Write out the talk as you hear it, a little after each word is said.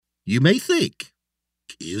You may think,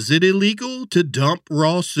 is it illegal to dump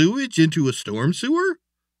raw sewage into a storm sewer?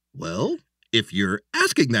 Well, if you're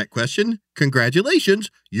asking that question, congratulations,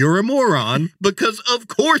 you're a moron, because of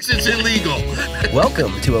course it's illegal.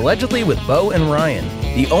 Welcome to Allegedly with Bo and Ryan,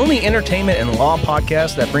 the only entertainment and law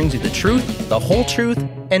podcast that brings you the truth, the whole truth,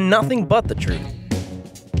 and nothing but the truth.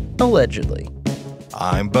 Allegedly.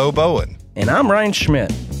 I'm Bo Bowen. And I'm Ryan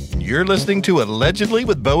Schmidt. You're listening to Allegedly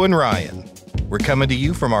with Bo and Ryan. We're coming to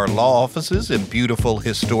you from our law offices in beautiful,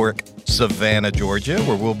 historic Savannah, Georgia,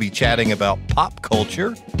 where we'll be chatting about pop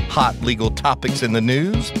culture, hot legal topics in the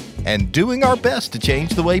news, and doing our best to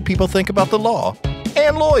change the way people think about the law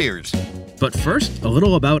and lawyers. But first, a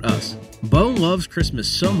little about us. Bo loves Christmas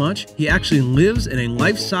so much, he actually lives in a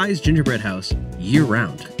life-size gingerbread house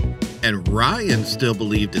year-round. And Ryan still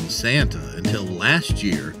believed in Santa until last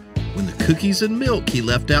year, when the cookies and milk he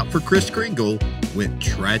left out for Kris Kringle went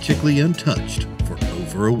tragically untouched for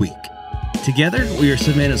over a week. Together, we are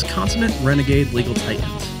Savannah's consummate renegade legal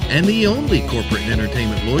titans. And the only corporate and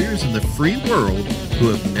entertainment lawyers in the free world who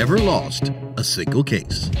have never lost a single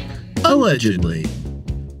case. Allegedly.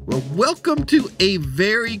 Well, welcome to a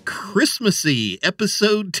very Christmassy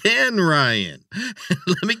episode 10, Ryan.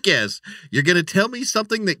 Let me guess, you're going to tell me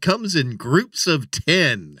something that comes in groups of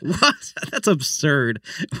 10. What? That's absurd.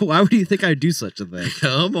 Why would you think I'd do such a thing?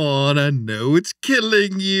 Come on, I know it's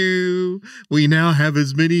killing you. We now have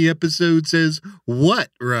as many episodes as what,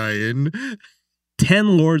 Ryan?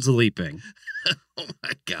 10 Lords Leaping. Oh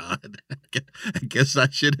my God. I guess I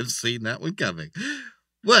should have seen that one coming.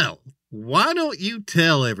 Well, why don't you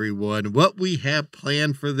tell everyone what we have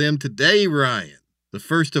planned for them today, Ryan? The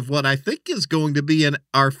first of what I think is going to be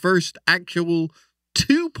our first actual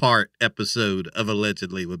two-part episode of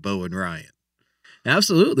Allegedly with Bo and Ryan.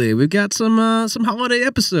 Absolutely. We've got some holiday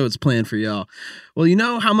episodes planned for y'all. Well, you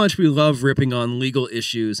know how much we love ripping on legal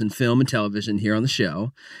issues in film and television here on the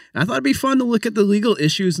show. And I thought it'd be fun to look at the legal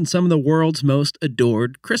issues in some of the world's most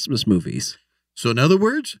adored Christmas movies. So in other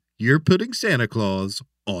words, you're putting Santa Claus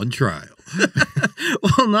on trial.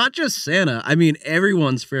 Well, not just Santa. I mean,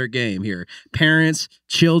 everyone's fair game here. Parents,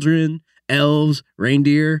 children, elves,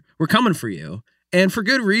 reindeer, we're coming for you. And for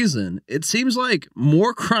good reason. It seems like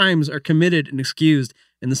more crimes are committed and excused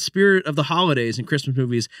in the spirit of the holidays in Christmas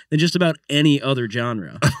movies than just about any other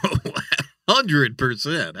genre.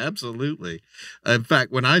 100%. Absolutely. In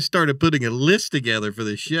fact, when I started putting a list together for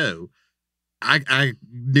the show, I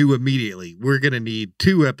knew immediately we're going to need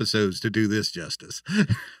 2 episodes to do this justice.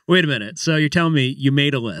 Wait a minute. So you're telling me you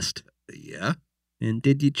made a list? Yeah. And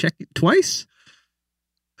did you check it twice?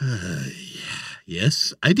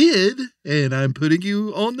 Yes, I did. And I'm putting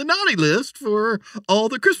you on the naughty list for all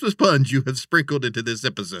the Christmas puns you have sprinkled into this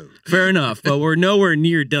episode. Fair enough, but we're nowhere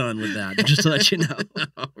near done with that, just to let you know.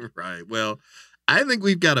 All right. Well, I think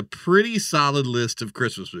we've got a pretty solid list of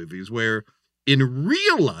Christmas movies where in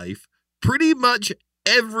real life, pretty much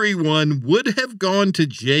everyone would have gone to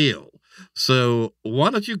jail. So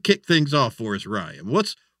why don't you kick things off for us, Ryan?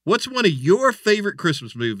 What's one of your favorite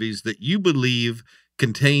Christmas movies that you believe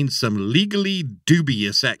contains some legally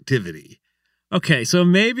dubious activity? Okay, so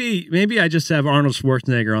maybe I just have Arnold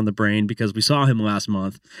Schwarzenegger on the brain because we saw him last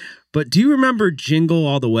month. But do you remember Jingle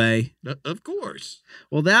All the Way? Of course.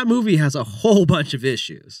 Well, that movie has a whole bunch of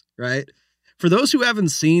issues, right? For those who haven't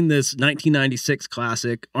seen this 1996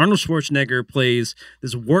 classic, Arnold Schwarzenegger plays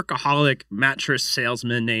this workaholic mattress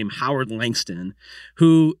salesman named Howard Langston,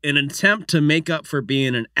 who, in an attempt to make up for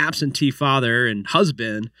being an absentee father and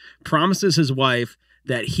husband, promises his wife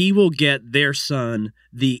that he will get their son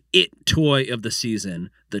the it toy of the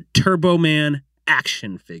season, the Turbo Man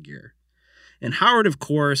action figure. And Howard, of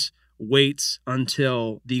course, waits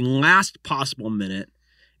until the last possible minute.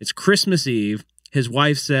 It's Christmas Eve. His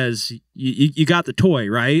wife says, you got the toy,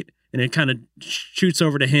 right? And it kind of shoots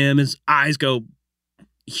over to him. His eyes go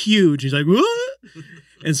huge. He's like, what?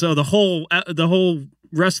 And so the whole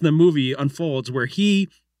rest of the movie unfolds where he,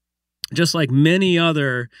 just like many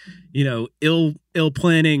other, ill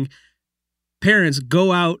planning parents,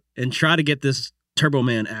 go out and try to get this Turbo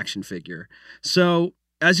Man action figure. So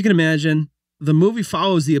as you can imagine, the movie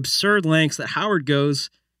follows the absurd lengths that Howard goes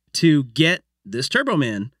to get this Turbo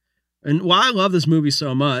Man. And why I love this movie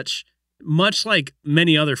so much like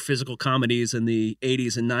many other physical comedies in the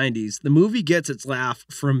 80s and 90s, the movie gets its laugh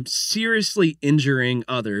from seriously injuring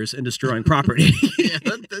others and destroying property. Yeah,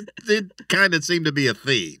 it kind of seemed to be a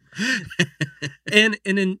theme. And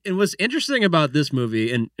what's interesting about this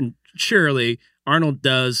movie, and surely Arnold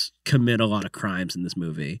does commit a lot of crimes in this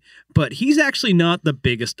movie, but he's actually not the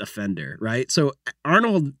biggest offender, right? So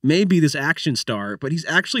Arnold may be this action star, but he's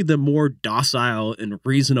actually the more docile and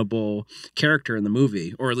reasonable character in the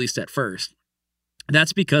movie, or at least at first.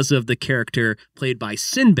 That's because of the character played by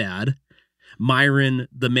Sinbad, Myron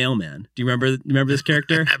the mailman. Do you remember this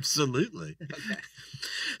character? Absolutely. Okay.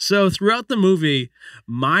 So throughout the movie,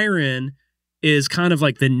 Myron is kind of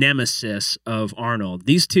like the nemesis of Arnold.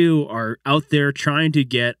 These two are out there trying to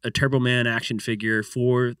get a Turbo Man action figure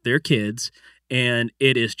for their kids, and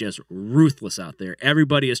it is just ruthless out there.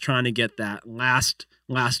 Everybody is trying to get that last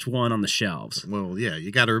one on the shelves. Well, yeah,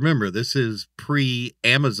 you got to remember, this is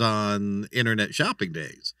pre-Amazon internet shopping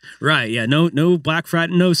days. Right, yeah. No Black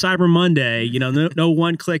Friday, no Cyber Monday, no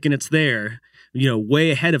one click and it's there.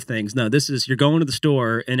 Way ahead of things. No, this is, you're going to the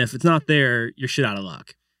store, and if it's not there, you're shit out of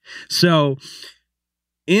luck. So,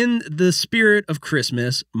 in the spirit of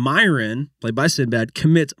Christmas, Myron, played by Sinbad,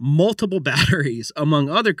 commits multiple batteries, among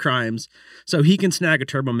other crimes, so he can snag a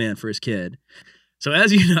Turbo Man for his kid. So,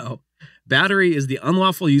 as you know, battery is the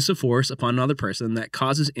unlawful use of force upon another person that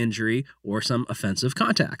causes injury or some offensive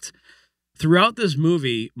contact. Throughout this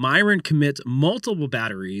movie, Myron commits multiple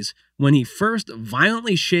batteries when he first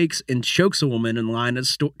violently shakes and chokes a woman in line at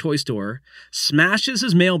a toy store, smashes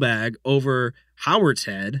his mailbag over Howard's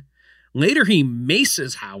head. Later, he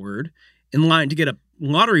maces Howard in line to get a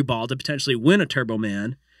lottery ball to potentially win a Turbo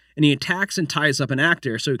Man, and he attacks and ties up an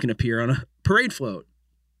actor so he can appear on a parade float.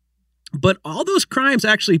 But all those crimes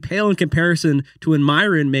actually pale in comparison to when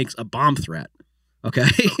Myron makes a bomb threat. Okay?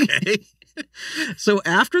 Okay. So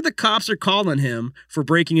after the cops are calling him for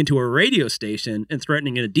breaking into a radio station and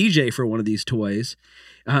threatening a DJ for one of these toys,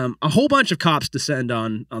 a whole bunch of cops descend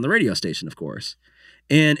on the radio station, of course.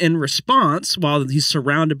 And in response, while he's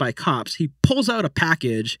surrounded by cops, he pulls out a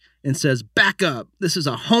package and says, "Back up. This is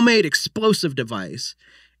a homemade explosive device."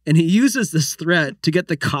 And he uses this threat to get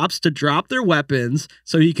the cops to drop their weapons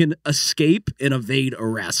so he can escape and evade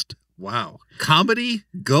arrest. Wow. Comedy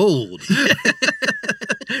gold.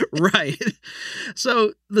 Right.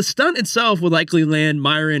 So the stunt itself would likely land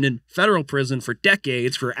Myron in federal prison for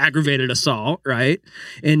decades for aggravated assault, right?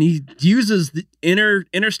 And he uses the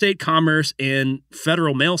interstate commerce and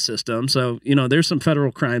federal mail system. So, there's some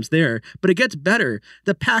federal crimes there. But it gets better.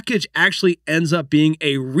 The package actually ends up being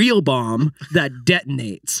a real bomb that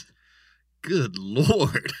detonates. Good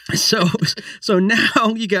Lord. So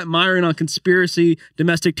now you got Myron on conspiracy,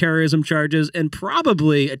 domestic terrorism charges, and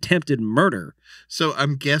probably attempted murder. So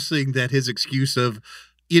I'm guessing that his excuse of,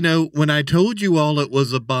 when I told you all it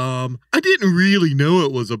was a bomb, I didn't really know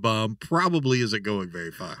it was a bomb, probably isn't going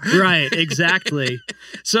very far. Right, exactly.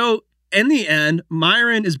 So in the end,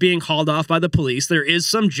 Myron is being hauled off by the police. There is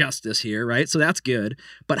some justice here, right? So that's good.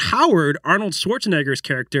 But Howard, Arnold Schwarzenegger's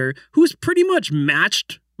character, who's pretty much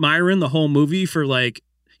matched Myron the whole movie for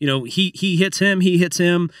he hits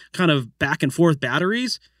him, kind of back and forth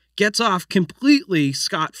batteries, gets off completely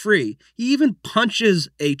scot-free. He even punches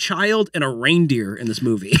a child and a reindeer in this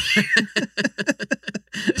movie.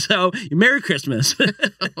 So, Merry Christmas.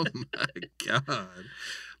 Oh my God.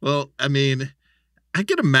 Well, I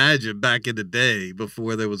can imagine back in the day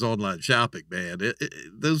before there was online shopping, man.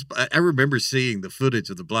 I remember seeing the footage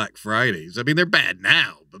of the Black Fridays. They're bad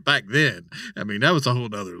now, but back then, that was a whole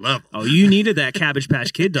nother level. Oh, you needed that Cabbage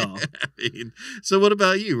Patch Kid doll. So what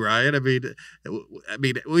about you, Ryan?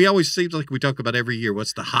 We always seems like we talk about every year.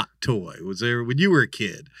 What's the hot toy? Was there when you were a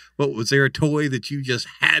kid? Was there a toy that you just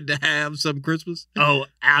had to have some Christmas? Oh,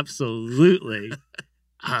 absolutely.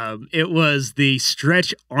 It was the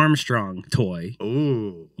Stretch Armstrong toy.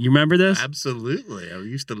 Oh, you remember this? Absolutely. I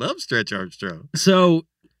used to love Stretch Armstrong. So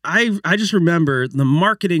I just remember the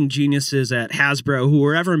marketing geniuses at Hasbro,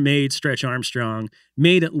 whoever made Stretch Armstrong,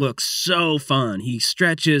 made it look so fun. He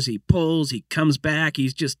stretches, he pulls, he comes back.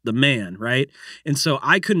 He's just the man, right? And so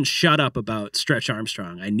I couldn't shut up about Stretch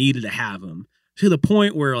Armstrong. I needed to have him. To the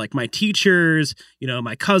point where my teachers,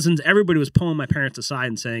 my cousins, everybody was pulling my parents aside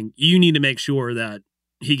and saying, "You need to make sure that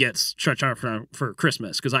he gets Stretch Armstrong for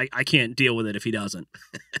Christmas because I can't deal with it if he doesn't."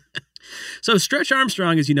 So Stretch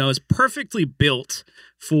Armstrong, as you know, is perfectly built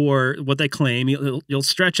for what they claim. You'll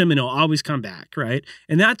stretch him and he'll always come back, right?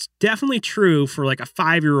 And that's definitely true for a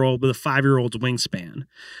 5-year-old with a 5-year-old's wingspan.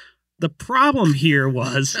 The problem here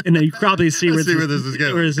was, and you probably see where this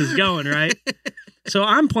is going, right? So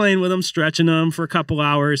I'm playing with him, stretching him for a couple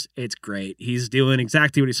hours. It's great. He's doing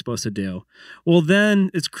exactly what he's supposed to do. Well,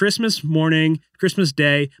 then it's Christmas morning, Christmas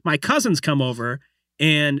Day. My cousins come over,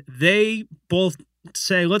 and they both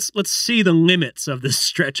say, let's see the limits of this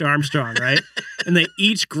Stretch Armstrong, right? And they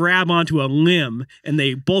each grab onto a limb and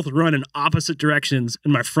they both run in opposite directions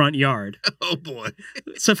in my front yard. Oh boy.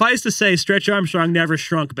 Suffice to say, Stretch Armstrong never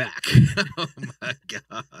shrunk back. Oh my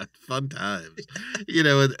God. Fun times. You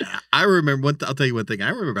know, and I remember I'll tell you one thing I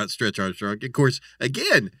remember about Stretch Armstrong. Of course,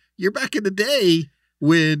 again, you're back in the day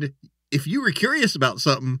when if you were curious about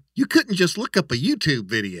something, you couldn't just look up a YouTube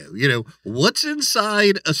video, you know, what's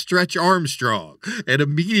inside a Stretch Armstrong and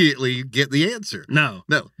immediately get the answer. No.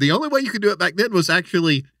 The only way you could do it back then was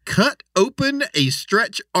actually cut open a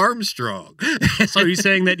Stretch Armstrong. So are you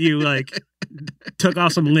saying that you took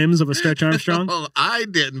off some limbs of a Stretch Armstrong? Well, I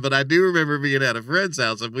didn't, but I do remember being at a friend's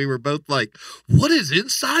house and we were both like, what is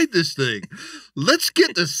inside this thing? Let's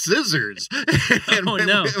get the scissors. And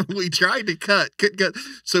no. we tried to couldn't cut.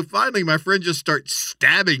 So finally my friend just starts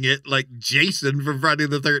stabbing it like Jason from Friday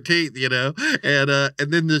the 13th, you know?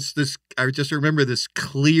 And then this I just remember this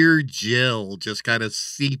clear gel just kind of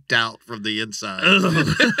seeped out from the inside.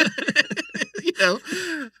 You know,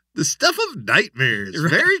 the stuff of nightmares.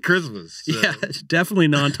 Right. Merry Christmas. So. Yeah, it's definitely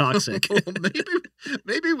non-toxic. Well,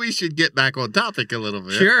 maybe we should get back on topic a little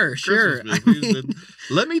bit. Sure.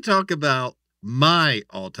 Let me talk about my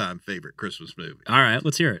all-time favorite Christmas movie. All right,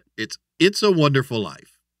 let's hear it. It's a Wonderful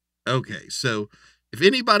Life. Okay, so if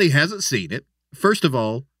anybody hasn't seen it, first of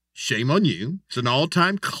all, shame on you. It's an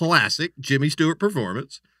all-time classic Jimmy Stewart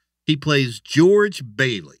performance. He plays George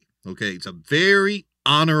Bailey. Okay, he's a very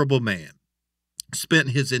honorable man. Spent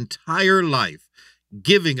his entire life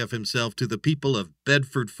giving of himself to the people of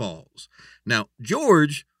Bedford Falls. Now,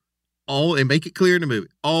 George, and make it clear in the movie,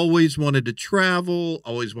 always wanted to travel,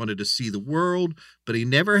 always wanted to see the world, but he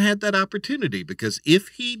never had that opportunity because if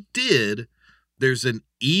he did, there's an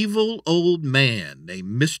evil old man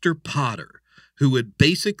named Mr. Potter who would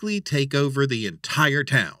basically take over the entire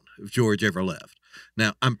town if George ever left.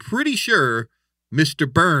 Now, I'm pretty sure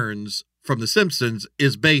Mr. Burns from The Simpsons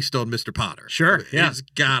is based on Mr. Potter. Sure, yeah. It's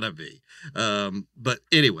gotta be. But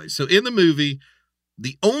anyway, so in the movie,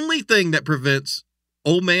 the only thing that prevents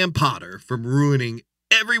Old Man Potter from ruining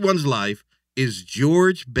everyone's life is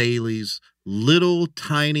George Bailey's little,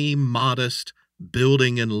 tiny, modest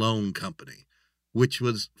building and loan company, which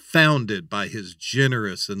was founded by his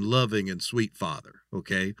generous and loving and sweet father,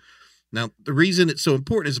 okay? Now, the reason it's so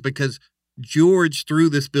important is because George, through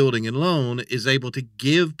this building and loan, is able to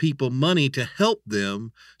give people money to help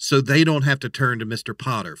them so they don't have to turn to Mr.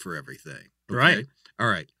 Potter for everything. Okay? Right. All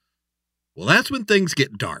right. Well, that's when things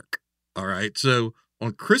get dark. All right. So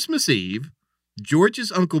on Christmas Eve,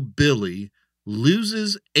 George's Uncle Billy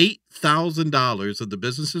loses $8,000 of the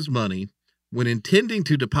business's money when intending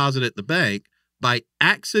to deposit at the bank by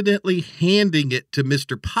accidentally handing it to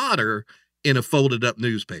Mr. Potter in a folded up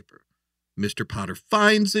newspaper. Mr. Potter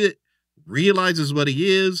finds it, realizes what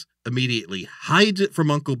he is, immediately hides it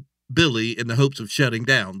from Uncle Billy in the hopes of shutting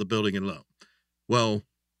down the building and loan. Well,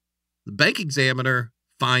 the bank examiner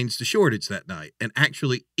finds the shortage that night and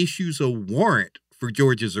actually issues a warrant for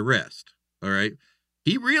George's arrest. All right.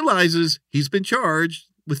 He realizes he's been charged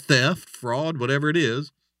with theft, fraud, whatever it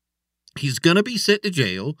is. He's going to be sent to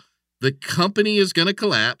jail. The company is going to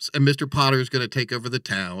collapse and Mr. Potter is going to take over the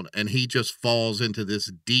town. And he just falls into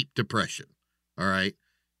this deep depression. All right.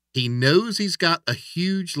 He knows he's got a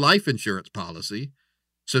huge life insurance policy,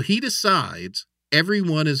 so he decides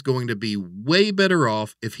everyone is going to be way better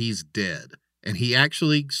off if he's dead. And he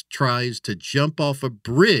actually tries to jump off a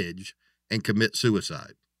bridge and commit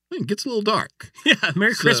suicide. It gets a little dark. Yeah,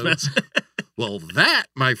 Merry Christmas. Well, that,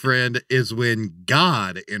 my friend, is when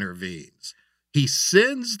God intervenes. He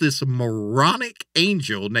sends this moronic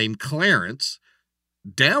angel named Clarence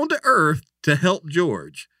down to earth to help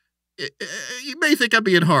George. You may think I'm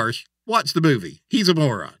being harsh. Watch the movie. He's a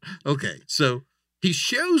moron. Okay, so he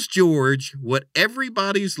shows George what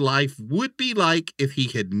everybody's life would be like if he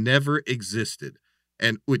had never existed.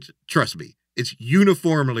 And which, trust me, it's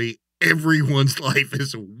uniformly everyone's life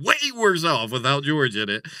is way worse off without George in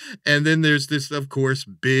it. And then there's this, of course,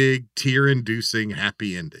 big tear-inducing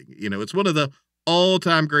happy ending. You know, it's one of the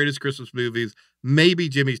all-time greatest Christmas movies, maybe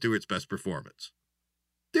Jimmy Stewart's best performance.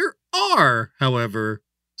 There are, however,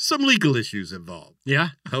 some legal issues involved. Yeah.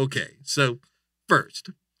 Okay. So first,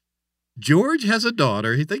 George has a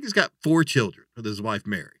daughter. He thinks he's got 4 children with his wife,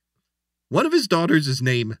 Mary. One of his daughters is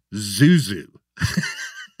named Zuzu.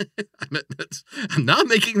 I'm not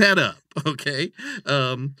making that up. Okay.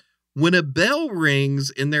 When a bell rings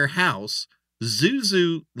in their house,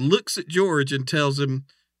 Zuzu looks at George and tells him,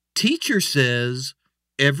 teacher says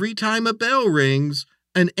every time a bell rings,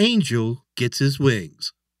 an angel gets his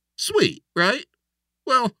wings. Sweet, right?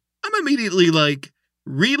 Well, I'm immediately like,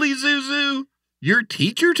 really, Zuzu? your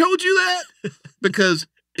teacher told you that? Because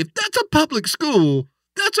if that's a public school,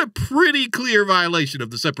 that's a pretty clear violation of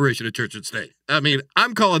the separation of church and state. I mean,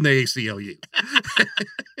 I'm calling the ACLU.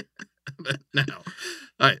 Now,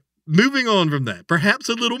 all right, moving on from that, perhaps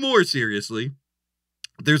a little more seriously,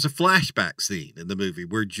 there's a flashback scene in the movie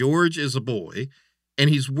where George is a boy and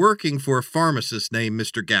he's working for a pharmacist named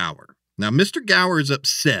Mr. Gower. Now, Mr. Gower is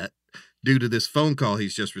upset due to this phone call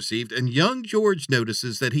he's just received, and young George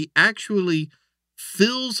notices that he actually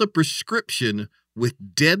fills a prescription with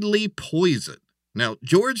deadly poison. Now,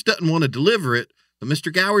 George doesn't want to deliver it, but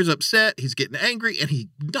Mr. Gower's upset, he's getting angry, and he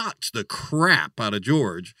knocks the crap out of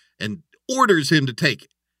George and orders him to take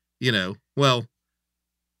it. You know, well,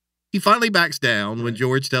 he finally backs down when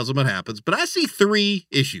George tells him what happens, but I see 3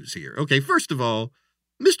 issues here. Okay, first of all,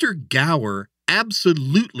 Mr. Gower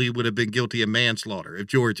absolutely would have been guilty of manslaughter if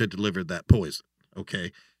George had delivered that poison,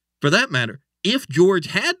 okay? For that matter, if George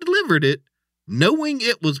had delivered it, knowing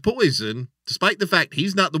it was poison, despite the fact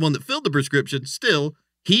he's not the one that filled the prescription, still,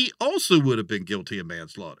 he also would have been guilty of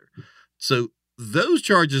manslaughter. So those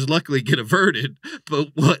charges luckily get averted, but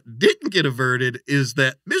what didn't get averted is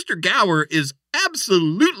that Mr. Gower is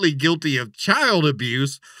absolutely guilty of child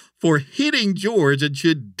abuse for hitting George and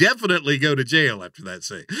should definitely go to jail after that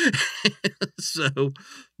scene. So,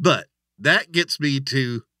 but that gets me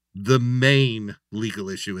to the main legal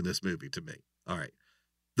issue in this movie to me. All right.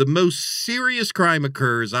 The most serious crime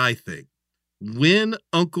occurs, I think, when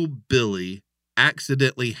Uncle Billy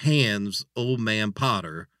accidentally hands Old Man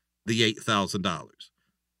Potter the $8,000,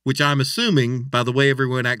 which I'm assuming, by the way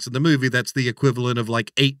everyone acts in the movie, that's the equivalent of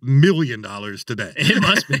like $8 million today. It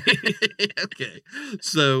must be. Okay.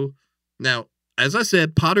 So now, as I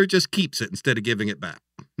said, Potter just keeps it instead of giving it back.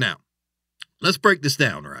 Now, let's break this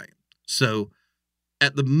down, right? So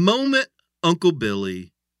at the moment Uncle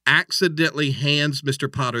Billy accidentally hands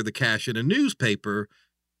Mr. Potter the cash in a newspaper,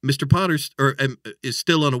 Mr. Potter is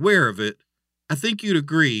still unaware of it. I think you'd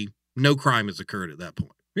agree no crime has occurred at that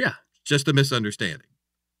point. Yeah. Just a misunderstanding.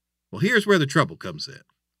 Well, here's where the trouble comes in.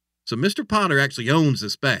 So Mr. Potter actually owns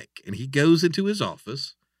this bank, and he goes into his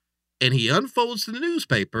office, and he unfolds the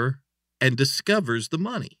newspaper and discovers the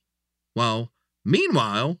money. Well,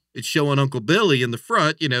 meanwhile, it's showing Uncle Billy in the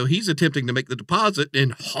front, you know, he's attempting to make the deposit,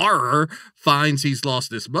 and in horror finds he's lost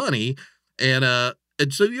this money. And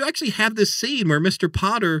so you actually have this scene where Mr.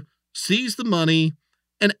 Potter sees the money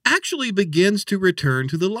and actually begins to return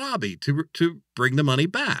to the lobby to bring the money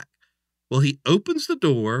back. Well, he opens the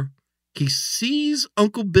door. He sees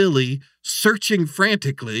Uncle Billy searching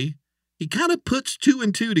frantically. He kind of puts 2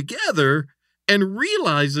 and 2 together and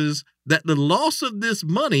realizes that the loss of this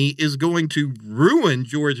money is going to ruin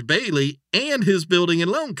George Bailey and his building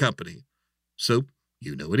and loan company. So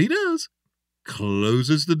you know what he does.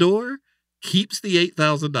 Closes the door, keeps the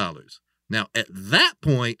 $8,000. Now, at that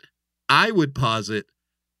point, I would posit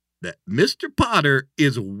that Mr. Potter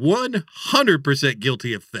is 100%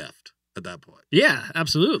 guilty of theft at that point. Yeah,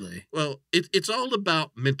 absolutely. Well, it's all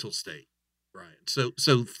about mental state, Ryan.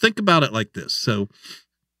 So think about it like this. So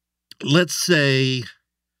let's say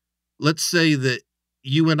that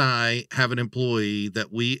you and I have an employee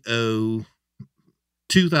that we owe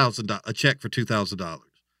 $2,000, a check for $2,000,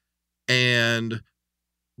 and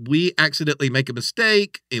we accidentally make a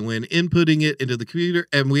mistake and when inputting it into the computer,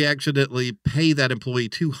 and we accidentally pay that employee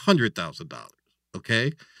 $200,000.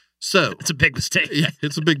 Okay. So it's a big mistake. Yeah,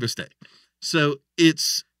 it's a big mistake. So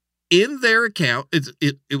it's in their account.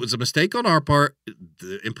 It was a mistake on our part.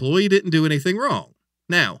 The employee didn't do anything wrong.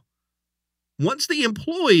 Now, once the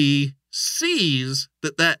employee sees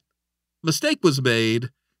that mistake was made,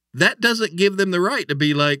 that doesn't give them the right to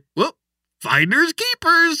be like, well, finders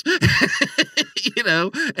keepers, you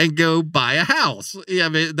know, and go buy a house. Yeah, I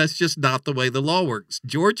mean, that's just not the way the law works.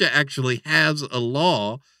 Georgia actually has a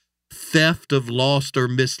law, theft of lost or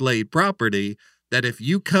mislaid property, that if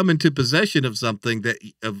you come into possession of something that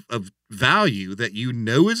of value that you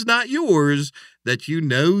know is not yours, that you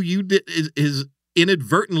know is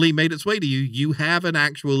inadvertently made its way to you, you have an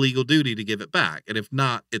actual legal duty to give it back. And if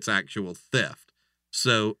not, it's actual theft.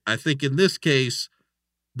 So I think in this case,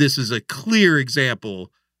 this is a clear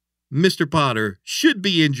example. Mr. Potter should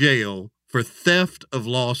be in jail for theft of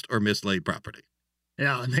lost or mislaid property.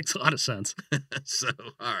 Yeah, that makes a lot of sense. So,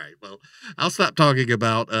 all right. Well, I'll stop talking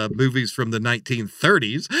about movies from the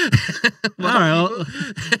 1930s. All right. Well,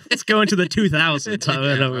 let's go into the 2000s.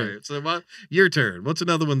 Yeah, all right. So your turn. What's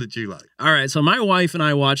another one that you like? All right. So my wife and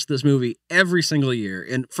I watch this movie every single year.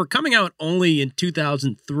 And for coming out only in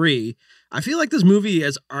 2003, I feel like this movie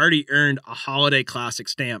has already earned a holiday classic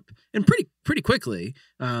stamp, and pretty quickly.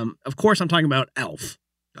 Of course, I'm talking about Elf.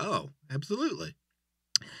 Oh, absolutely.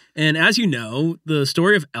 And as you know, the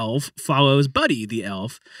story of Elf follows Buddy the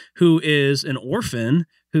elf, who is an orphan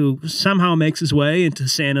who somehow makes his way into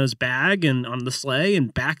Santa's bag and on the sleigh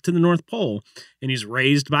and back to the North Pole. And he's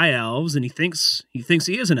raised by elves, and he thinks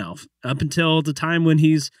he is an elf up until the time when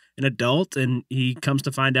he's an adult and he comes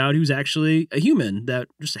to find out he was actually a human that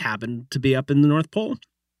just happened to be up in the North Pole.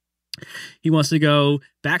 He wants to go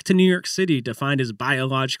back to New York City to find his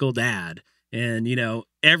biological dad. And,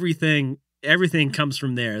 everything comes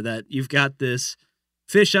from there, that you've got this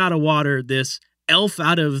fish out of water, this elf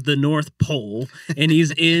out of the North Pole, and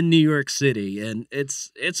he's in New York City. And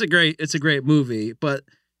it's a great movie, but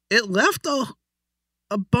it left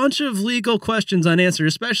a bunch of legal questions unanswered,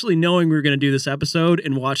 especially knowing we were going to do this episode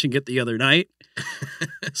and watching it the other night.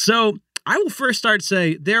 So I will first start to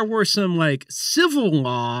say there were some civil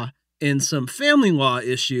law and some family law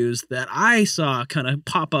issues that I saw kind of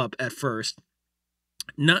pop up at first.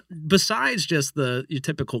 Not besides just your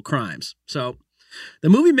typical crimes. So the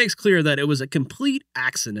movie makes clear that it was a complete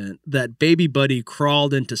accident that baby Buddy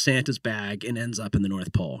crawled into Santa's bag and ends up in the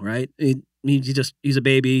North Pole, right? He's a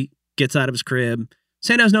baby, gets out of his crib.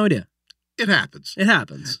 Santa has no idea. It happens. It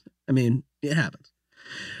happens. I mean, it happens.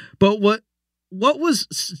 But what was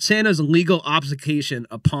Santa's legal obligation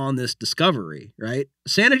upon this discovery, right?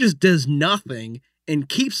 Santa just does nothing and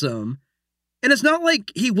keeps him. And it's not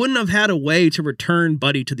like he wouldn't have had a way to return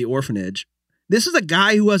Buddy to the orphanage. This is a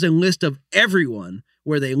guy who has a list of everyone,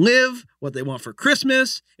 where they live, what they want for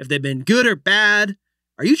Christmas, if they've been good or bad.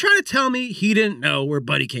 Are you trying to tell me he didn't know where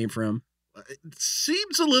Buddy came from? It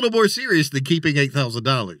seems a little more serious than keeping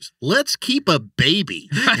 $8,000. Let's keep a baby.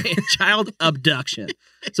 Right? Child abduction.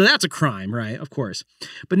 So that's a crime, right? Of course.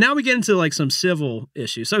 But now we get into some civil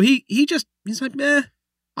issues. So he's like, meh,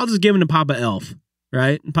 I'll just give him to Papa Elf.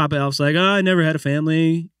 Right? And Papa Elf's like, I never had a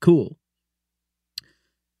family. Cool.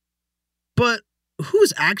 But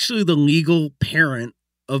who's actually the legal parent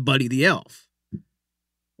of Buddy the Elf?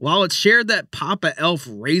 While it's shared that Papa Elf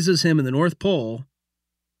raises him in the North Pole,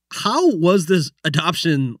 how was this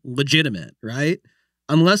adoption legitimate, right?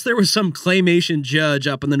 Unless there was some claymation judge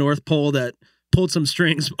up in the North Pole that pulled some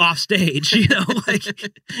strings off stage,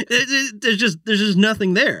 there's just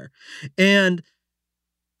nothing there. And,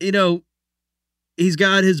 he's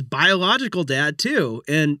got his biological dad too,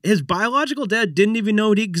 and his biological dad didn't even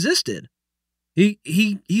know he existed.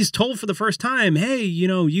 He's told for the first time, hey,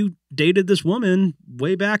 you dated this woman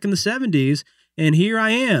way back in the 70s, and here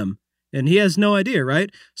I am. And he has no idea,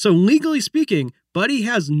 right? So legally speaking, Buddy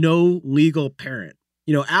has no legal parent.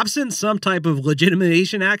 Absent some type of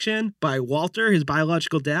legitimation action by Walter, his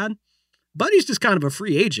biological dad, Buddy's just kind of a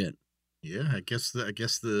free agent. Yeah, I guess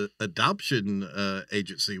the adoption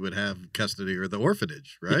agency would have custody, or the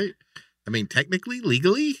orphanage, right? I mean, technically,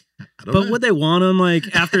 legally, I don't know. But would they want him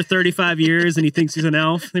after 35 years and he thinks he's an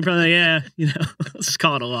elf? They're probably let's just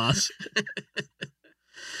call it a loss.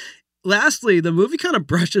 Lastly, the movie kind of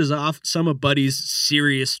brushes off some of Buddy's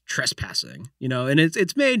serious trespassing, and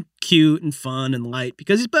it's made cute and fun and light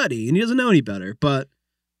because he's Buddy and he doesn't know any better, but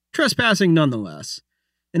trespassing nonetheless.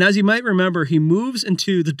 And as you might remember, he moves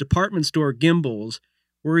into the department store Gimbel's,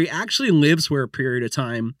 where he actually lives for a period of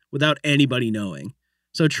time without anybody knowing.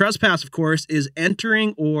 So trespass, of course, is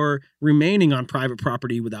entering or remaining on private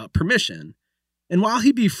property without permission. And while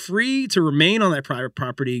he'd be free to remain on that private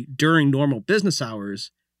property during normal business hours,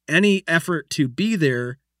 any effort to be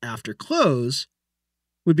there after close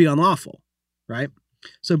would be unlawful, right?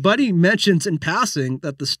 So Buddy mentions in passing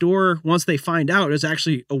that the store, once they find out, has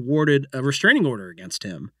actually awarded a restraining order against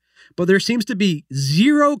him. But there seems to be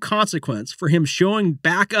zero consequence for him showing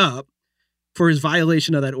back up for his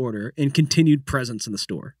violation of that order and continued presence in the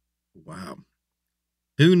store. Wow.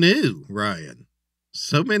 Who knew, Ryan?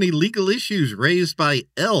 So many legal issues raised by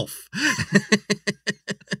Elf.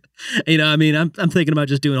 I'm thinking about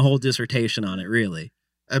just doing a whole dissertation on it, really.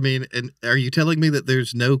 I mean, and are you telling me that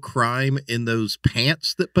there's no crime in those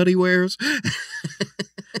pants that Buddy wears?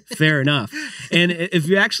 Fair enough. And if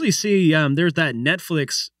you actually see, there's that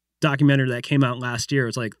Netflix documentary that came out last year.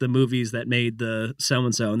 It's like the movies that made the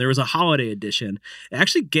so-and-so. And there was a holiday edition. It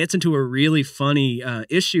actually gets into a really funny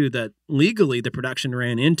issue that legally the production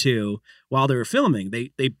ran into while they were filming.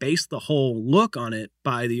 They based the whole look on it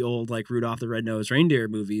by the old Rudolph the Red-Nosed Reindeer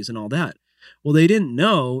movies and all that. Well, they didn't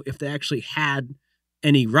know if they actually had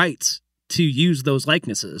any rights to use those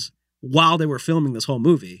likenesses while they were filming this whole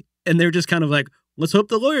movie. And they're just kind of like, let's hope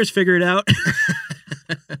the lawyers figure it out.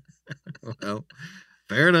 Well,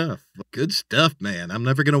 fair enough. Good stuff, man. I'm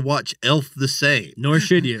never going to watch Elf the same. Nor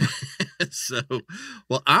should you. So,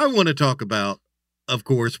 well, I want to talk about, of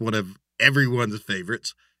course, one of everyone's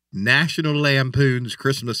favorites, National Lampoon's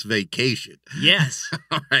Christmas Vacation. Yes.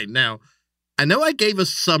 All right, now, I know I gave a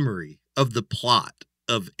summary of the plot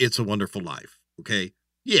of It's a Wonderful Life, okay?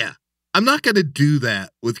 Yeah, I'm not going to do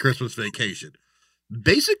that with Christmas Vacation.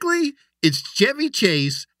 Basically, it's Chevy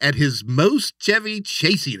Chase at his most Chevy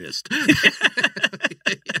Chasiness.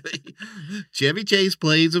 Chevy Chase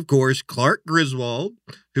plays, of course, Clark Griswold,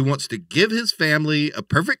 who wants to give his family a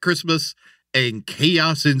perfect Christmas, and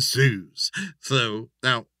chaos ensues. So,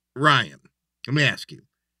 now, Ryan, let me ask you.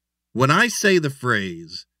 When I say the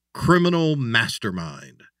phrase criminal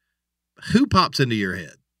mastermind, who pops into your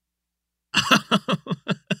head? I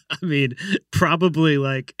mean, probably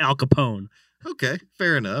like Al Capone. Okay,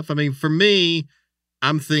 fair enough. I mean, for me,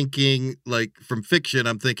 I'm thinking like from fiction,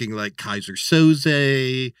 I'm thinking like Kaiser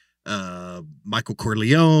Soze, Michael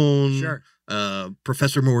Corleone, Sure.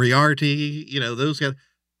 Professor Moriarty, those guys.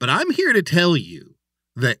 But I'm here to tell you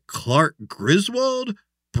that Clark Griswold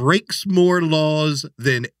breaks more laws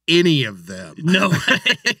than any of them. No.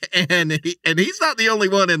 and he's not the only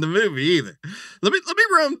one in the movie either. Let me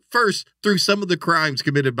run first through some of the crimes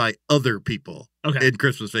committed by other people in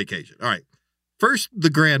Christmas Vacation. All right. First, the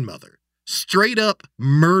grandmother straight up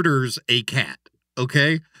murders a cat,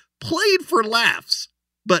 okay? Played for laughs,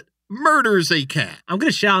 but murders a cat. I'm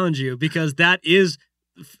going to challenge you because that is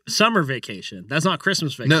summer vacation. That's not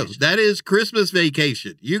Christmas vacation. No, that is Christmas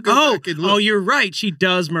Vacation. You go back and look. Oh, you're right. She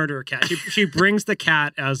does murder a cat. She brings the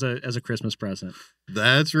cat as a Christmas present.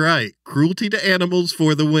 That's right. Cruelty to animals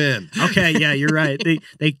for the win. Okay, yeah, you're right.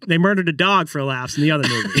 They murdered a dog for laughs in the other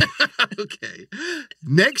movie. Okay.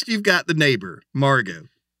 Next, you've got the neighbor, Margot.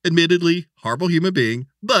 Admittedly, horrible human being,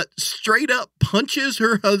 but straight up punches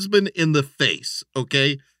her husband in the face,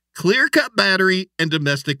 okay? Clear-cut battery and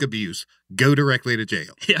domestic abuse. Go directly to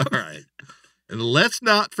jail. Yeah. All right. And let's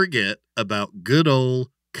not forget about good old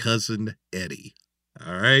Cousin Eddie.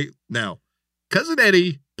 All right. Now, Cousin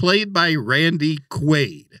Eddie, played by Randy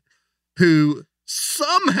Quaid, who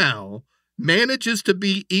somehow manages to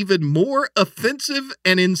be even more offensive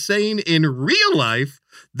and insane in real life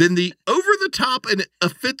than the over-the-top and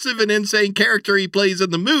offensive and insane character he plays in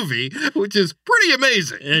the movie, which is pretty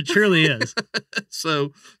amazing. It truly is.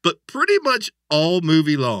 So, but pretty much all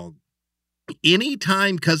movie long,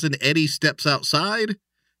 anytime Cousin Eddie steps outside,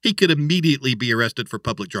 he could immediately be arrested for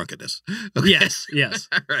public drunkenness. Okay? Yes.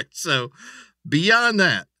 All right. So, beyond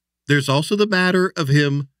that, there's also the matter of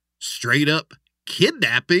him straight up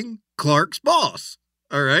kidnapping Clark's boss.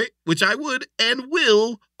 All right. Which I would and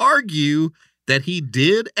will argue that he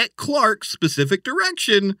did at Clark's specific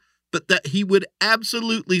direction, but that he would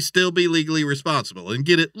absolutely still be legally responsible and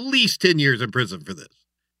get at least 10 years in prison for this.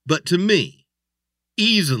 But to me,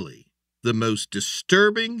 easily the most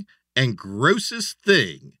disturbing and grossest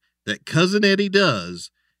thing that Cousin Eddie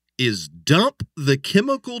does is dump the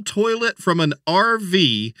chemical toilet from an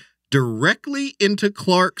RV directly into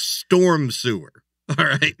Clark's storm sewer. All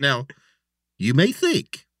right. Now, you may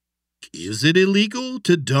think, is it illegal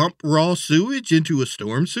to dump raw sewage into a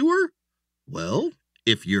storm sewer? Well,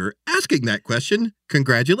 if you're asking that question,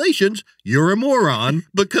 congratulations, you're a moron,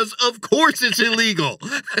 because of course it's illegal.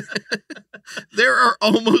 There are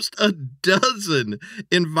almost a dozen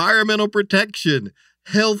environmental protection,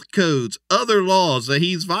 health codes, other laws that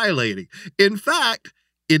he's violating. In fact,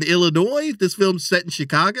 in Illinois, this film's set in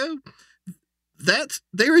Chicago,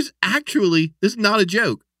 there is actually, this is not a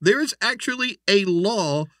joke, there is actually a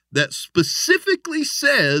law that specifically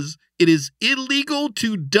says it is illegal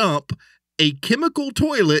to dump a chemical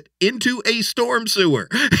toilet into a storm sewer.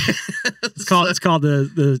 It's called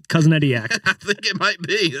the Cousin Eddie Act. I think it might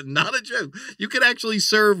be. Not a joke. You could actually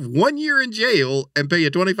serve 1 year in jail and pay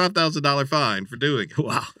a $25,000 fine for doing it.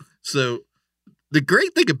 Wow. So the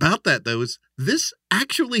great thing about that, though, is this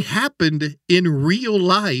actually happened in real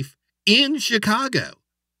life in Chicago,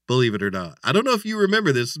 believe it or not. I don't know if you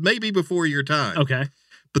remember this, maybe before your time. Okay.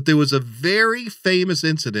 But there was a very famous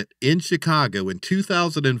incident in Chicago in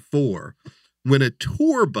 2004 when a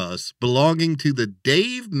tour bus belonging to the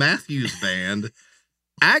Dave Matthews Band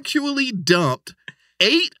actually dumped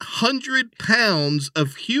 800 pounds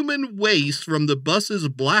of human waste from the bus's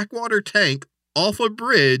Blackwater tank off a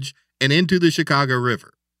bridge and into the Chicago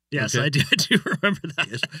River. Yes, Okay. I do remember that.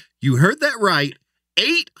 Yes. You heard that right.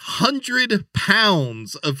 800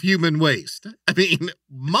 pounds of human waste. I mean,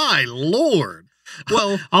 my Lord.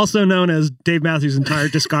 Well, Also known as Dave Matthews' entire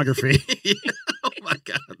discography. oh my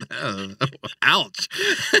God. Oh, ouch.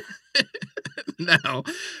 Now,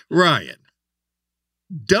 Ryan,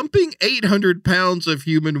 dumping 800 pounds of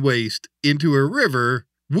human waste into a river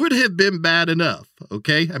would have been bad enough,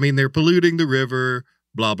 okay? I mean, they're polluting the river,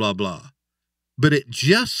 blah, blah, blah. But it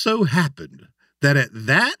just so happened that at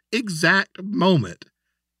that exact moment,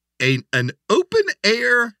 an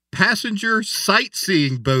open-air passenger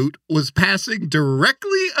sightseeing boat was passing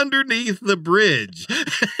directly underneath the bridge.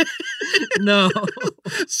 No.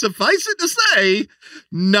 Suffice it to say,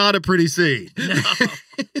 not a pretty scene. No.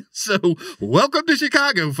 So, welcome to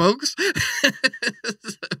Chicago, folks.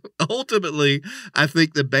 Ultimately, I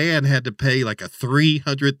think the band had to pay like a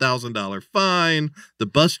 $300,000 fine. The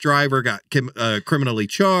bus driver got criminally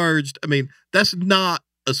charged. I mean, that's not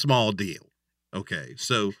a small deal. Okay,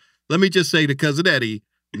 so let me just say to Cousin Eddie,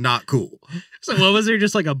 not cool. So what was there,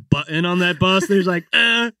 just like a button on that bus? There's like,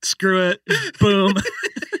 screw it, boom.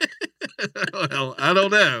 Well, I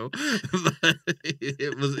don't know. But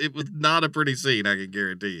it was not a pretty scene, I can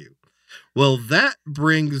guarantee you. Well, that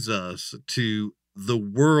brings us to the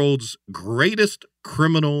world's greatest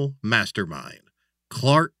criminal mastermind,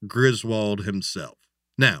 Clark Griswold himself.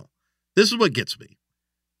 Now, this is what gets me.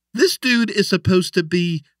 This dude is supposed to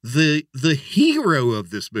be the hero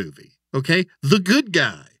of this movie, okay? The good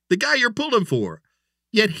guy, the guy you're pulling for.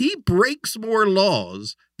 Yet he breaks more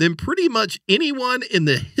laws than pretty much anyone in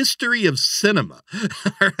the history of cinema,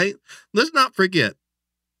 all right? Let's not forget,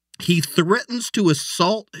 he threatens to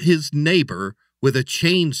assault his neighbor with a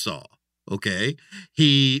chainsaw, okay?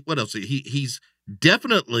 What else? He's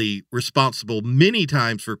definitely responsible many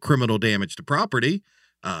times for criminal damage to property.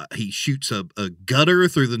 He shoots a gutter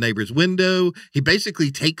through the neighbor's window. He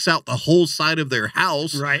basically takes out the whole side of their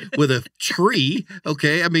house with a tree.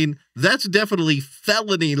 Okay. I mean, that's definitely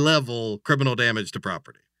felony level criminal damage to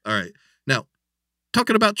property. All right. Now,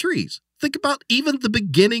 talking about trees, think about even the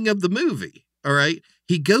beginning of the movie. All right.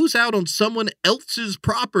 He goes out on someone else's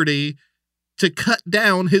property to cut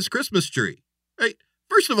down his Christmas tree. Right.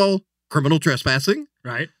 First of all, criminal trespassing.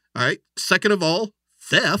 Right. All right. Second of all,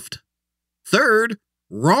 theft. Third,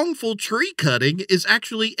 wrongful tree cutting is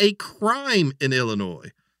actually a crime in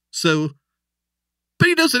Illinois. So, but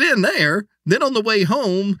he doesn't end there. Then on the way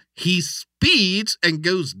home, he speeds and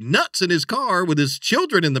goes nuts in his car with his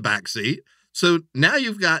children in the backseat. So now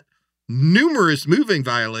you've got numerous moving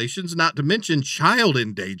violations, not to mention child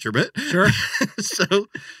endangerment. Sure. So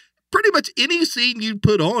pretty much any scene you'd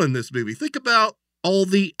put on in this movie, think about all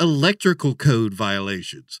the electrical code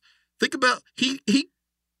violations. Think about, he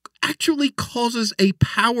actually causes a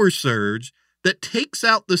power surge that takes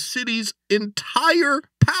out the city's entire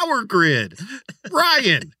power grid.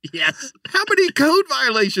 Ryan. Yes. How many code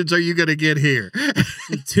violations are you going to get here?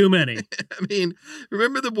 Too many. I mean,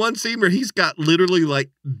 remember the one scene where he's got literally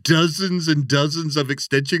like dozens and dozens of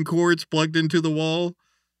extension cords plugged into the wall?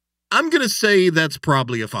 I'm going to say that's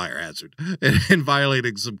probably a fire hazard and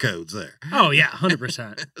violating some codes there. Oh, yeah,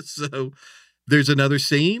 100%. So there's another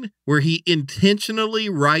scene where he intentionally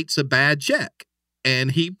writes a bad check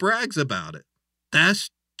and he brags about it. That's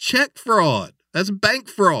check fraud. That's bank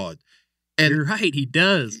fraud. And you're right, he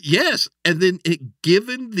does. Yes. And then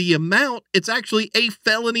given the amount, it's actually a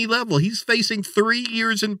felony level. He's facing 3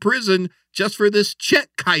 years in prison just for this check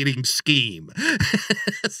kiting scheme.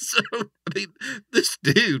 So, I mean, this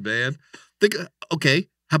dude, man. Okay,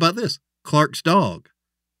 how about this? Clark's dog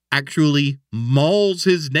actually mauls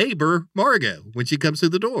his neighbor, Margot, when she comes through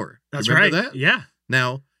the door. That's Remember right. that? Yeah.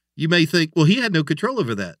 Now, you may think, well, he had no control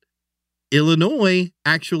over that. Illinois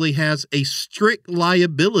actually has a strict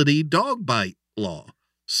liability dog bite law.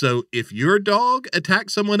 So if your dog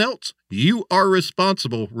attacks someone else, you are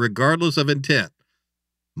responsible regardless of intent.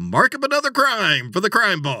 Mark up another crime for the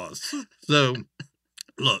crime boss. So,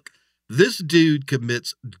 look, this dude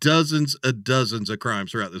commits dozens of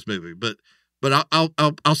crimes throughout this movie, but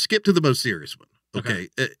I'll skip to the most serious one. Okay.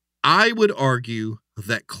 I would argue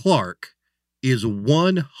that Clark is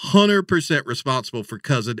 100% responsible for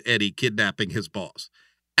Cousin Eddie kidnapping his boss.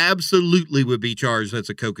 Absolutely would be charged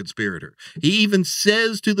as a co-conspirator. He even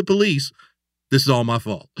says to the police, this is all my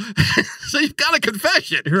fault. So you've got a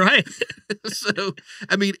confession. Right. So,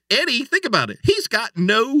 I mean, Eddie, think about it. He's got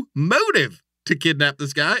no motive to kidnap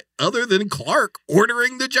this guy other than Clark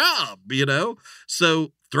ordering the job, you know?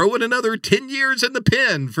 So throw in another 10 years in the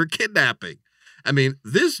pen for kidnapping. I mean,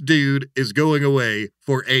 this dude is going away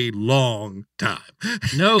for a long time.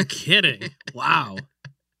 No kidding. Wow.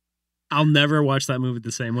 I'll never watch that movie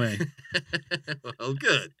the same way. Well,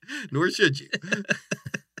 good. Nor should you.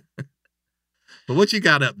 But what you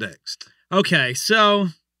got up next? Okay, so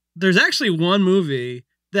there's actually one movie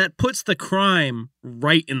that puts the crime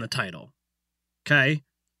right in the title. Okay?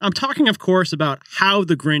 I'm talking, of course, about How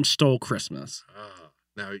the Grinch Stole Christmas.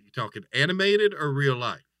 Now, are you talking animated or real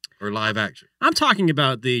life? Or live action? I'm talking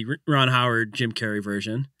about the Ron Howard, Jim Carrey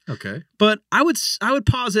version. Okay. But I would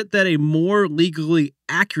posit that a more legally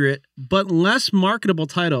accurate but less marketable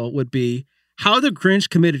title would be How the Grinch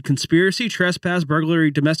committed conspiracy, trespass,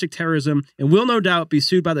 burglary, domestic terrorism, and will no doubt be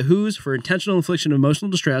sued by the Who's for intentional infliction of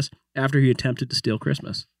emotional distress after he attempted to steal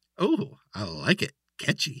Christmas. Oh, I like it.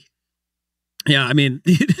 Catchy. Yeah, I mean,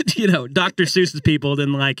 Dr. Seuss's people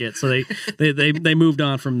didn't like it, so they moved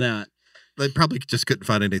on from that. They probably just couldn't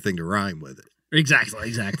find anything to rhyme with it.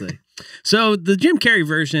 Exactly. So the Jim Carrey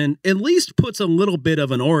version at least puts a little bit of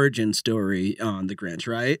an origin story on the Grinch,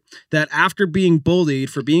 right? That after being bullied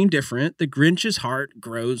for being different, the Grinch's heart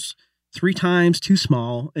grows 3 times too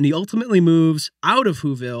small, and he ultimately moves out of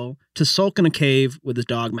Whoville to sulk in a cave with his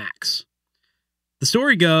dog Max. The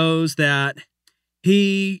story goes that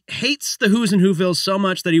he hates the Who's and Whovilles so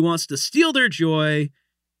much that he wants to steal their joy.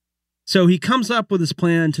 So he comes up with his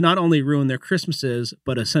plan to not only ruin their Christmases,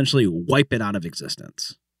 but essentially wipe it out of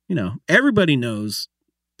existence. Everybody knows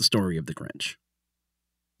the story of the Grinch.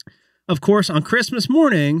 Of course, on Christmas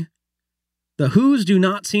morning, the Who's do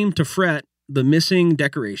not seem to fret the missing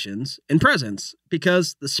decorations and presents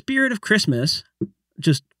because the spirit of Christmas,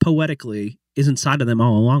 just poetically, is inside of them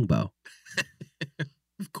all along, Bo.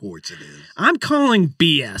 Of course it is. I'm calling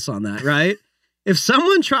BS on that, right? If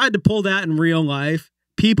someone tried to pull that in real life,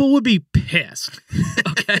 people would be pissed.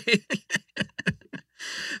 Okay.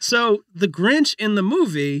 So the Grinch in the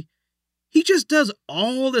movie, he just does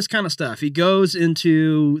all this kind of stuff. He goes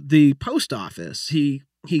into the post office. He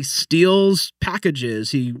steals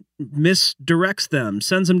packages. He misdirects them,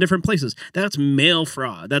 sends them different places. That's mail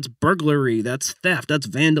fraud. That's burglary. That's theft. That's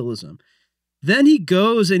vandalism. Then he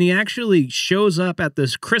goes and he actually shows up at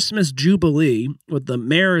this Christmas Jubilee with the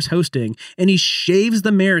mayor is hosting, and he shaves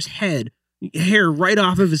the mayor's hair right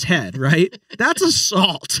off of his head, right? That's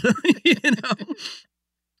assault,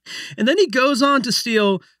 And then he goes on to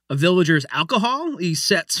steal a villager's alcohol. He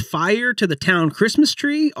sets fire to the town Christmas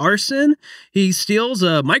tree, arson. He steals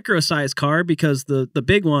a micro-sized car because the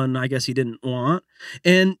big one, I guess he didn't want.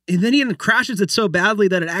 And then he crashes it so badly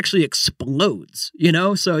that it actually explodes,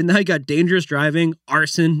 So now he got dangerous driving,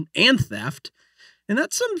 arson, and theft. And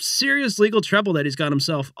that's some serious legal trouble that he's got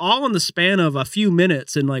himself all in the span of a few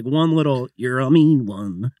minutes in one little, you're a mean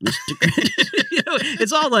one, Mr. Grinch.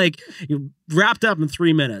 It's all wrapped up in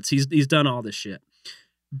 3 minutes. He's done all this shit.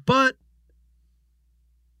 But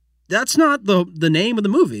that's not the name of the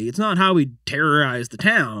movie. It's not how he terrorized the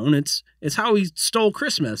town. It's how he stole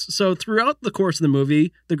Christmas. So throughout the course of the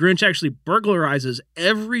movie, the Grinch actually burglarizes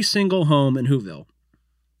every single home in Whoville.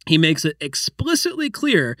 He makes it explicitly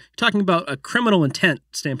clear, talking about a criminal intent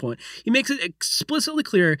standpoint, he makes it explicitly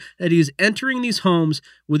clear that he's entering these homes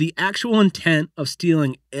with the actual intent of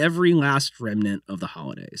stealing every last remnant of the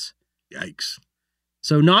holidays. Yikes.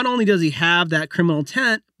 So not only does he have that criminal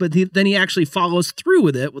intent, but then he actually follows through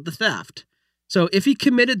with it with the theft. So if he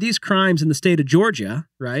committed these crimes in the state of Georgia,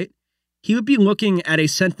 right, he would be looking at a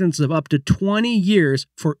sentence of up to 20 years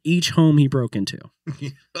for each home he broke into.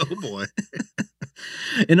 Oh, boy.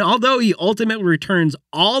 And although he ultimately returns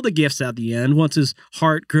all the gifts at the end, once his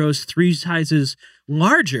heart grows 3 sizes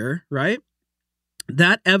larger, right,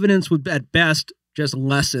 that evidence would at best just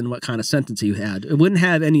lessen what kind of sentence he had. It wouldn't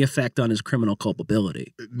have any effect on his criminal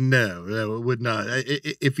culpability. No, it would not.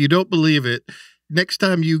 If you don't believe it, next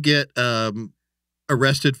time you get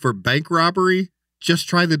arrested for bank robbery, just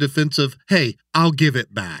try the defense of, hey, I'll give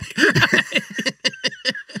it back.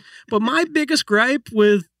 But my biggest gripe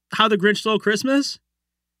with How the Grinch Stole Christmas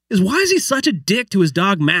is why is he such a dick to his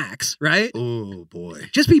dog Max, right? Oh, boy.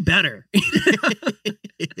 Just be better.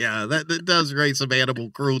 Yeah, that does raise some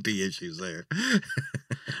animal cruelty issues there.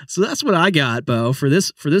 So that's what I got, Bo, for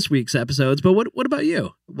this week's episodes. But what about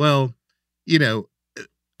you? Well,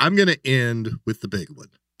 I'm going to end with the big one.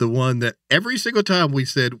 The one that every single time we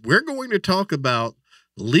said, we're going to talk about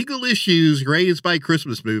legal issues raised by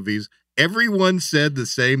Christmas movies, everyone said the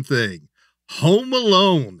same thing. Home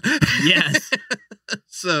Alone. Yes.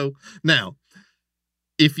 So now,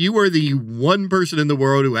 if you are the one person in the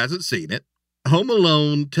world who hasn't seen it, Home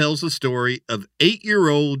Alone tells the story of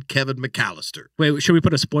 8-year-old Kevin McAllister. Wait, should we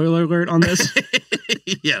put a spoiler alert on this?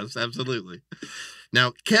 Yes, absolutely.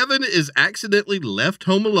 Now, Kevin is accidentally left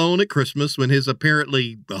home alone at Christmas when his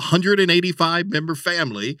apparently 185-member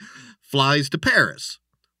family flies to Paris.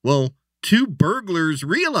 Well, 2 burglars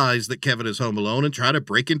realize that Kevin is home alone and try to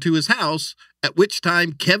break into his house, at which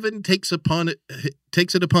time Kevin takes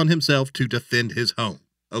it upon himself to defend his home.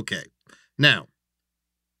 Okay. Now,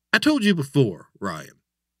 I told you before, Ryan,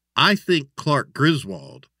 I think Clark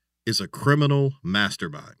Griswold is a criminal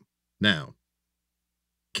mastermind. Now,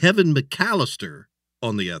 Kevin McAllister,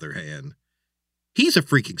 on the other hand, he's a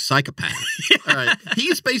freaking psychopath. All right.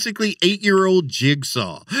 He's basically 8-year-old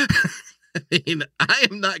Jigsaw. I mean, I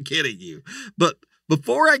am not kidding you. But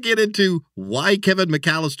before I get into why Kevin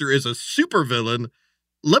McAllister is a supervillain,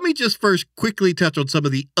 let me just first quickly touch on some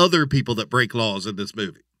of the other people that break laws in this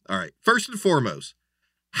movie. All right, first and foremost,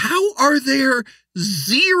 how are there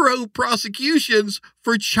 0 prosecutions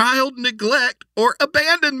for child neglect or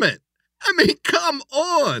abandonment? I mean, come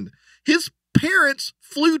on. His parents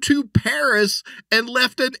flew to Paris and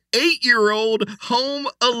left an 8-year-old home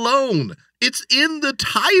alone. It's in the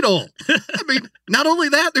title. I mean, not only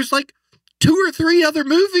that, there's like 2 or 3 other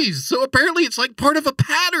movies. So apparently it's like part of a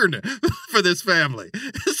pattern for this family.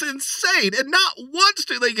 It's insane. And not once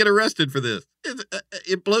do they get arrested for this.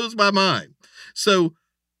 It blows my mind. So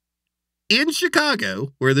in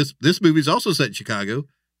Chicago, where this movie is also set in Chicago,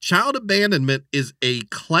 child abandonment is a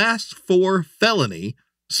class 4 felony.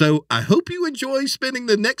 So I hope you enjoy spending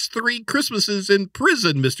the next 3 Christmases in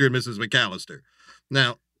prison, Mr. and Mrs. McAllister.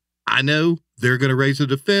 Now, I know they're going to raise a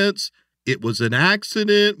defense. It was an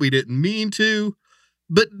accident. We didn't mean to.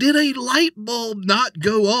 But did a light bulb not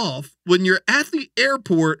go off when you're at the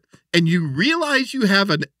airport and you realize you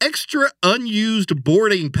have an extra unused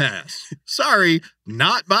boarding pass? Sorry,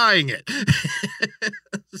 not buying it.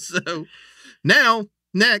 So now,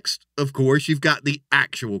 next, of course, you've got the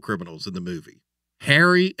actual criminals in the movie.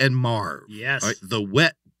 Harry and Marv. Yes. Right, the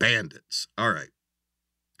wet bandits. All right.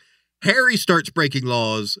 Harry starts breaking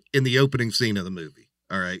laws in the opening scene of the movie.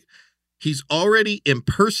 All right. He's already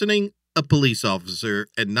impersonating a police officer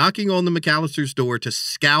and knocking on the McAllister's door to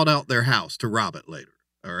scout out their house to rob it later.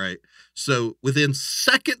 All right. So within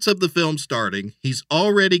seconds of the film starting, he's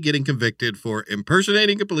already getting convicted for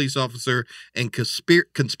impersonating a police officer and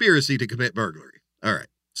conspiracy to commit burglary. All right.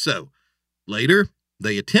 So later,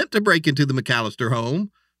 they attempt to break into the McAllister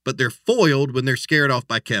home, but they're foiled when they're scared off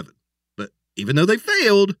by Kevin. But even though they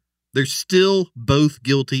failed, they're still both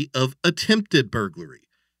guilty of attempted burglary.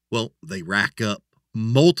 Well, they rack up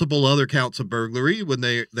multiple other counts of burglary when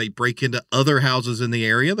they break into other houses in the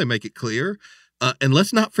area. They make it clear. And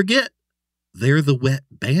let's not forget, they're the wet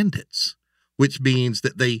bandits, which means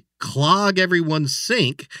that they clog everyone's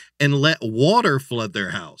sink and let water flood their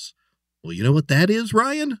house. Well, you know what that is,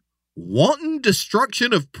 Ryan? Wanton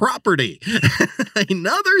destruction of property.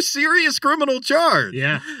 Another serious criminal charge.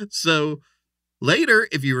 Yeah. So later,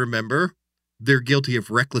 if you remember, they're guilty of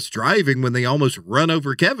reckless driving when they almost run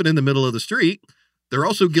over Kevin in the middle of the street. They're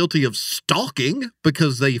also guilty of stalking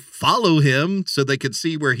because they follow him so they can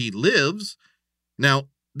see where he lives. Now,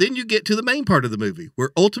 then you get to the main part of the movie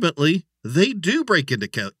where ultimately they do break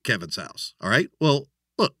into Kevin's house. All right. Well,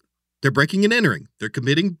 look, they're breaking and entering. They're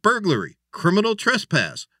committing burglary, criminal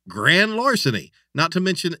trespass, grand larceny, not to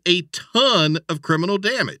mention a ton of criminal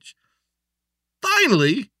damage.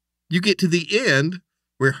 Finally, you get to the end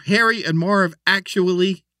where Harry and Marv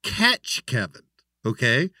actually catch Kevin.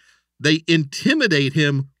 Okay. They intimidate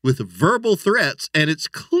him with verbal threats, and it's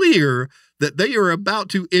clear that they are about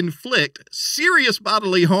to inflict serious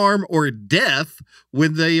bodily harm or death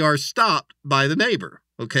when they are stopped by the neighbor.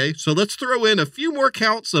 Okay, so let's throw in a few more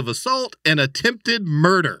counts of assault and attempted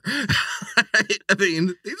murder. I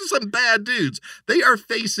mean, these are some bad dudes. They are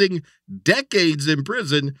facing decades in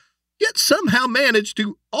prison, yet somehow managed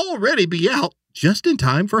to already be out just in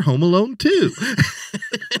time for Home Alone 2.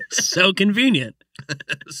 So convenient.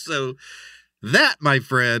 So that, my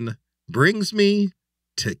friend, brings me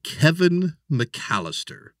to Kevin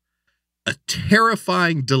McAllister, a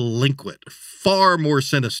terrifying delinquent, far more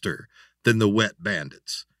sinister than the wet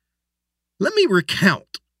bandits. Let me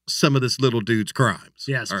recount some of this little dude's crimes.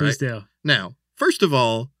 Yes, all please right? do. Now, first of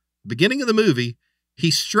all, beginning of the movie,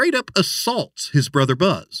 he straight up assaults his brother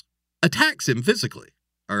Buzz, attacks him physically.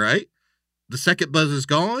 All right. The second Buzz is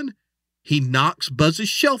gone, he knocks Buzz's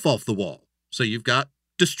shelf off the wall. So you've got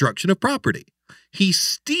destruction of property. He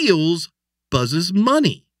steals Buzz's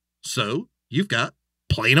money. So you've got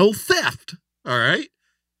plain old theft. All right.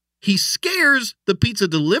 He scares the pizza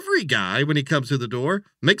delivery guy when he comes to the door,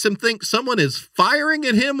 makes him think someone is firing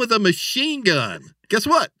at him with a machine gun. Guess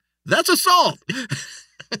what? That's assault.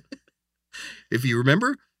 If you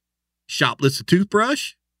remember, shoplifts a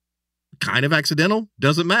toothbrush, kind of accidental,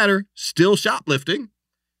 doesn't matter, still shoplifting.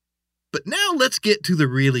 But now let's get to the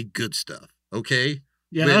really good stuff, okay?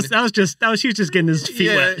 Yeah, he was just getting his feet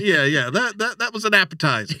wet. Yeah. That was an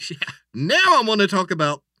appetizer. Yeah. Now I want to talk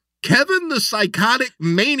about Kevin the psychotic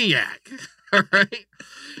maniac. All right.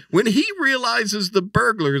 When he realizes the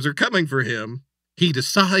burglars are coming for him, he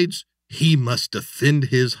decides he must defend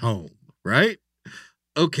his home, right?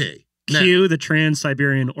 Okay. Cue the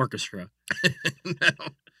Trans-Siberian Orchestra. Now,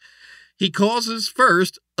 he causes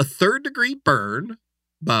first a 3rd-degree burn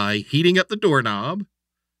by heating up the doorknob.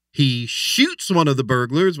 He shoots one of the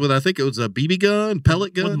burglars with, I think it was a BB gun,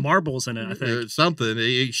 pellet gun. With marbles in it, I think. Or something.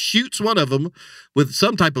 He shoots one of them with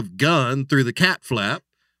some type of gun through the cat flap.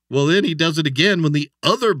 Well, then he does it again when the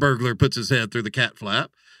other burglar puts his head through the cat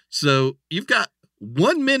flap. So you've got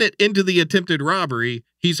 1 minute into the attempted robbery.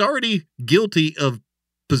 He's already guilty of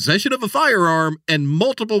possession of a firearm and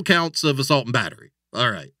multiple counts of assault and battery.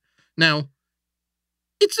 All right. Now,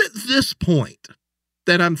 it's at this point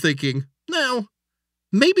that I'm thinking, now,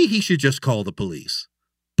 maybe he should just call the police,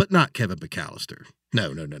 but not Kevin McAllister.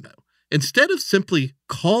 No. Instead of simply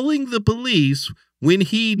calling the police when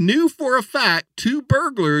he knew for a fact 2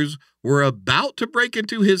 burglars were about to break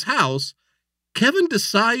into his house, Kevin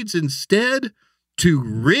decides instead to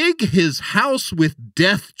rig his house with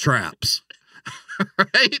death traps.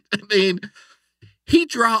 Right? I mean, he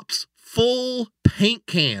drops full paint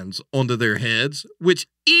cans onto their heads, which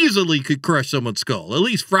easily could crush someone's skull, at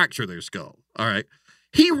least fracture their skull. All right.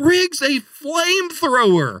 He rigs a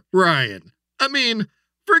flamethrower, Ryan. I mean,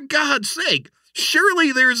 for God's sake,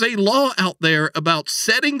 surely there's a law out there about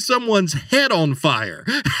setting someone's head on fire.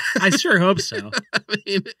 I sure hope so. I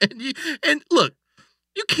mean, and look,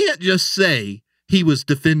 you can't just say he was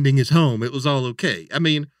defending his home. It was all okay. I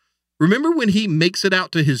mean, remember when he makes it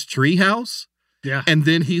out to his treehouse? Yeah. And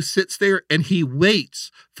then he sits there and he waits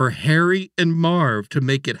for Harry and Marv to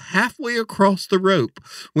make it halfway across the rope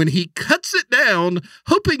when he cuts it down,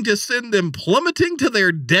 hoping to send them plummeting to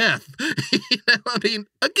their death. I mean,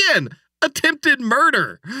 again, attempted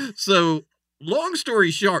murder. So, long story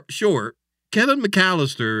short, Kevin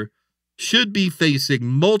McAllister should be facing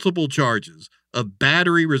multiple charges of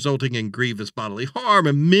battery resulting in grievous bodily harm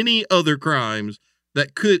and many other crimes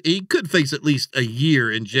that he could face at least a year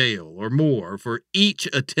in jail or more for each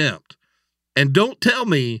attempt. And don't tell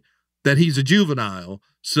me that he's a juvenile,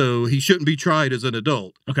 so he shouldn't be tried as an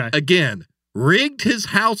adult. Okay. Again, rigged his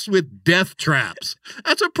house with death traps.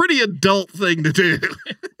 That's a pretty adult thing to do.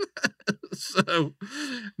 So,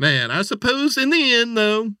 man, I suppose in the end,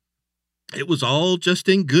 though, it was all just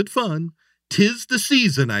in good fun. 'Tis the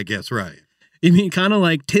season, I guess, right? You mean kind of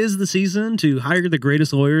like 'tis the season to hire the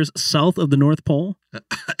greatest lawyers south of the North Pole?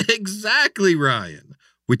 Exactly, Ryan.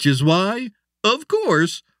 Which is why, of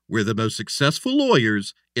course, we're the most successful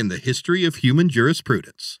lawyers in the history of human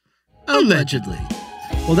jurisprudence. Allegedly.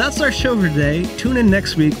 Well, that's our show for today. Tune in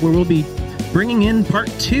next week where we'll be bringing in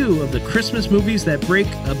part 2 of the Christmas movies that break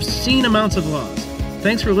obscene amounts of laws.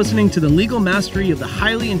 Thanks for listening to the legal mastery of the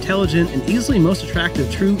highly intelligent and easily most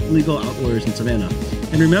attractive true legal out-lawyers in Savannah.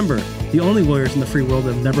 And remember, the only lawyers in the free world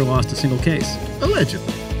that have never lost a single case.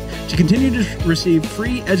 Allegedly. To continue to receive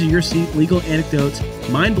free edge-of-your-seat legal anecdotes,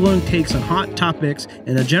 mind-blowing takes on hot topics,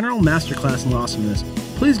 and a general masterclass in awesomeness,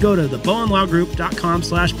 please go to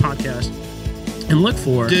thebowenlawgroup.com/podcast and look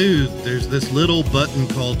for... Dude, there's this little button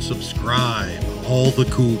called subscribe. All the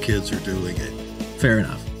cool kids are doing it. Fair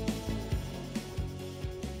enough.